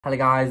Hello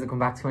guys, welcome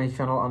back to my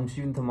channel. I'm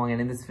Yunha,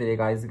 and in this video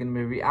guys, we're going to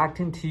be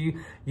reacting to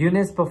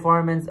UNIS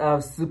performance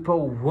of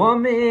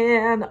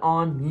Superwoman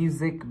on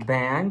Music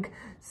Bank.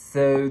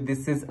 So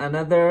this is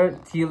another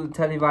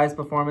televised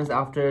performance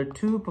after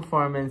two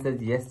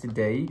performances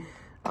yesterday.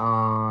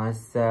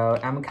 So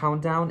I'm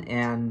Countdown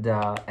and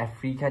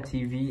Africa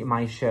TV,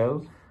 my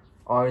show,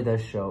 or the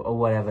show, or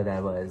whatever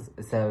that was.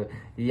 So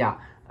yeah.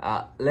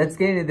 Let's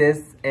get into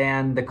this.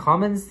 And the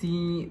comments,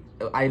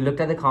 I looked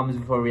at the comments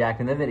before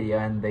reacting the video,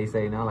 and they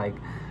say, like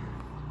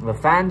the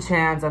fan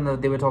chants, and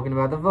they were talking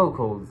about the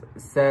vocals.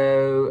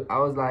 So I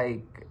was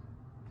like,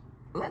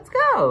 let's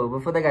go.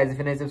 Before that guys, if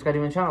you're not subscribed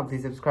to my channel,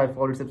 please subscribe,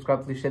 follow,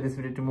 subscribe, please share this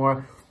video to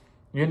more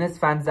UNIS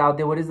fans out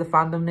there. What is the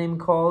fandom name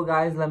called,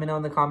 guys? Let me know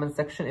in the comment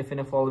section. If you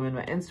want to follow me on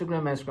my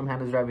Instagram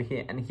handles are over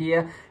here and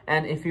here.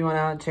 And if you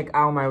want to check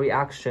out my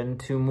reaction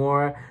to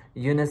more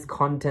UNIS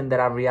content that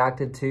I've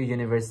reacted to,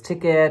 Universe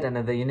Ticket and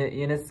the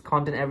UNIS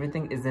content,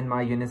 everything is in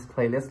my UNIS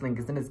playlist. Link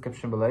is in the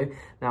description below.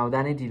 Now,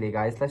 without any delay,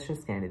 guys, let's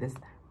just get into this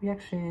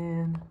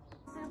reaction.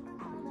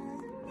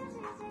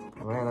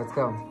 Alright, let's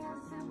go.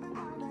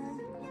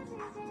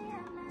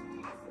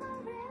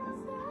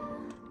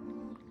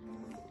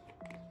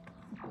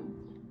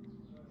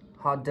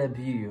 Hot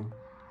debut.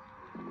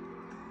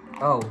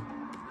 Oh,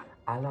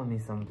 I love me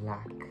some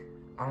black.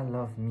 I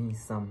love me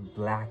some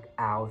black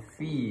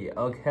outfit,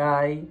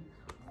 okay?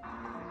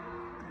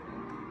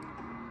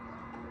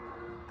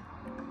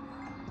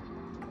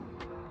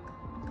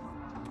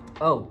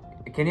 Oh,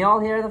 can you all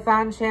hear the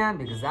fan chant?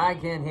 Because I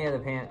can't hear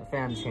the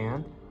fan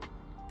chant.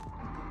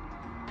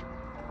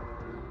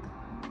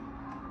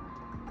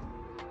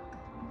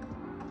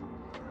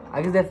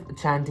 I guess they're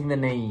chanting the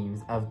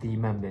names of the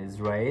members,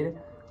 right?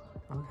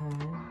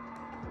 Okay.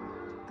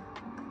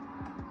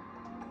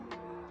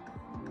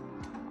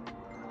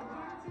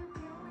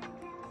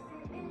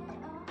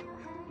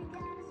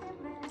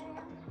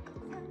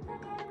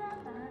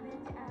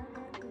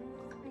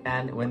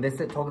 And when they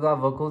talk about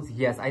vocals,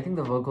 yes, I think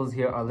the vocals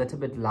here are a little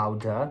bit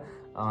louder.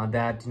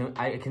 That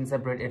I can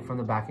separate it from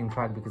the backing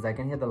track because I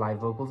can hear the live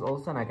vocals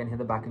also, and I can hear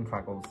the backing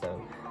track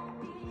also.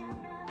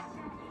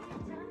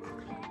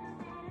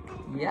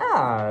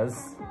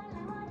 Yes.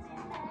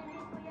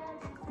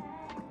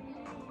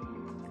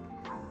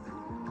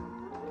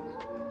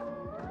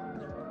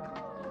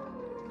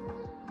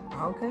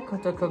 Okay,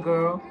 Kotoko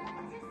girl.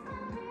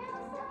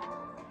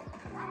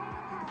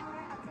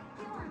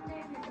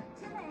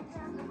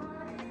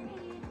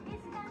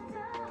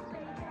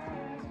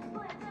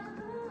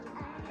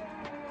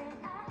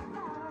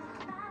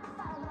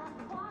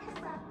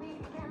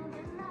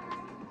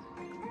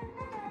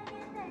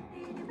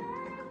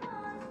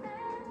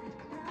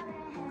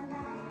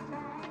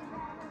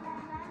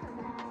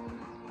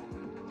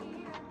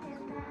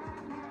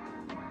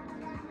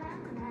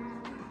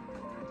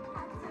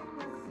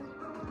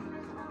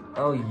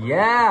 Oh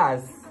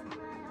yes!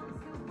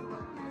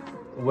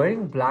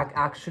 Wearing black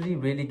actually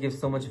really gives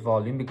so much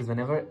volume, because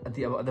whenever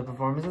the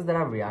performances that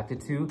I've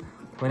reacted to,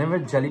 whenever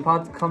Gehlee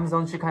comes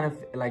on, she kind of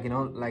like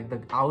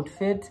the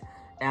outfit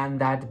and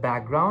that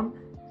background,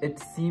 it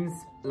seems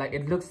like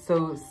it looks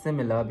so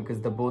similar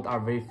because the both are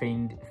very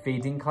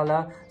fading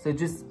color, so it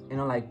just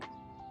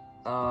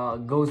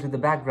goes with the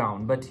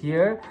background. But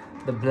here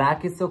the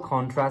black is so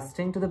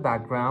contrasting to the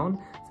background,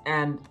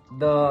 and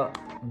the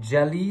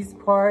Gehlee's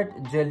part,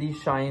 Gehlee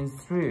shines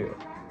through.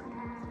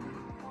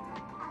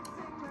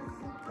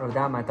 Oh,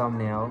 that my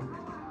thumbnail.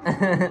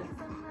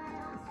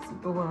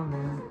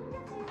 Superwoman.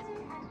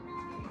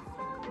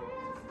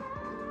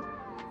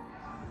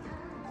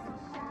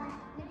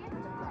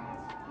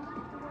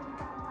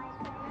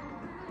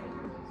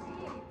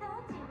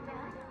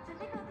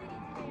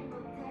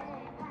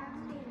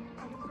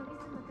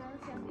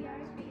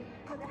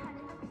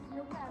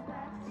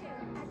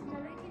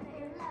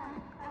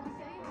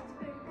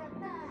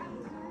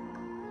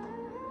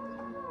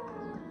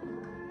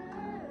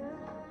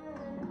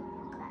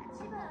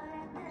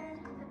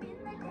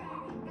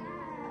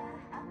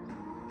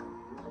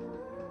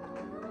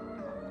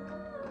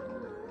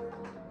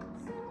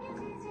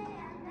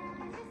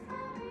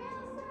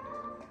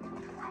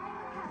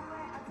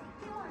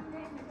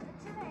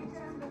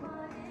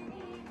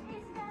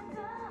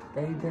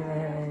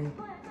 Baby.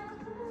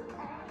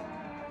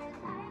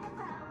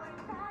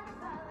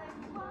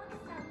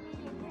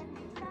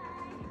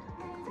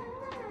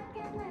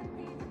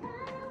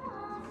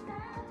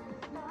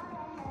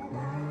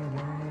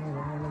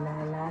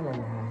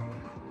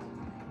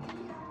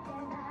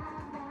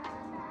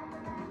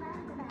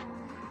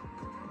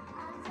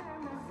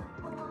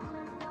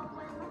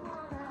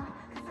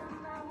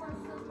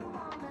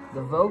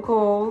 The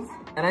vocals,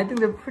 and I think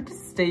they're pretty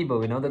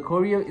stable, the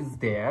choreo is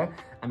there.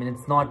 I mean,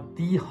 it's not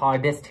the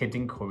hardest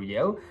hitting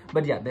choreo,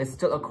 but yeah, there's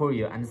still a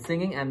choreo, and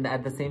singing and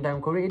at the same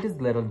time choreo, it is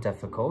a little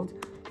difficult.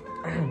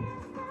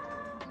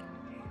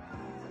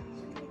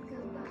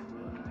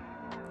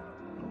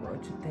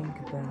 What you think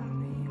about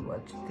me?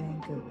 What you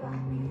think about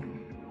me?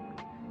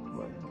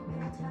 What you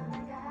think about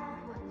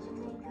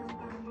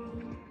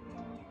me?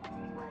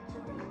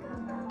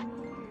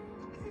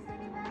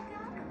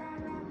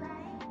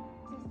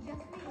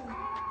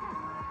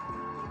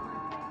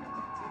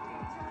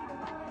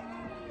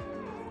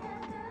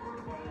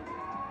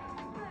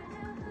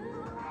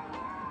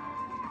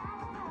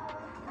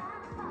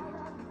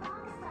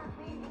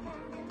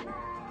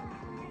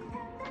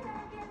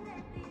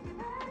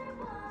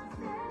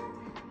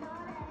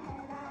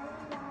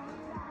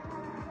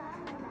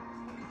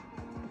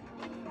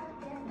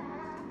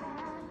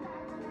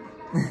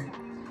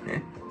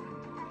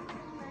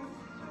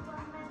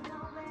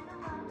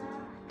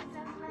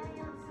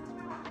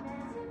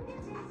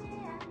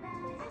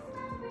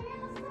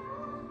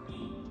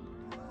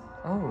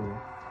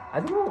 Oh, I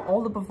think of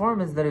all the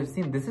performances that I've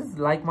seen, this is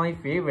like my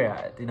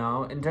favorite, you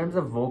know, in terms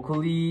of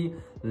vocally,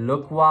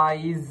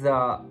 look-wise,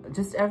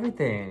 just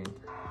everything.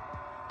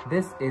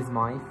 This is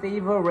my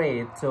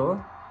favorite.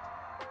 So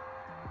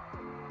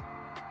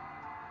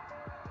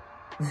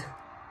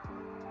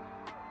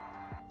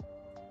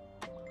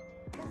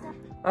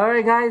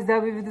alright guys,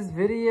 that'll be with this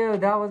video.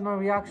 That was my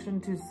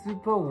reaction to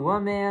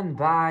Superwoman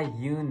by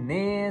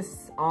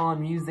UNIS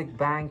on Music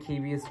Bank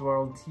KBS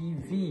World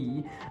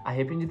TV. I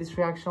hope you enjoyed this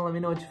reaction. Let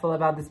me know what you feel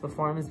about this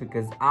performance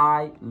because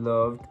I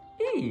loved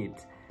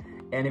it.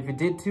 And if you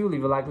did too,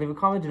 leave a like, leave a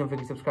comment, don't forget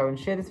to subscribe and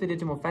share this video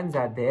to more friends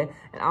out there.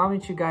 And I'll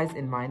meet you guys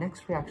in my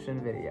next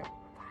reaction video.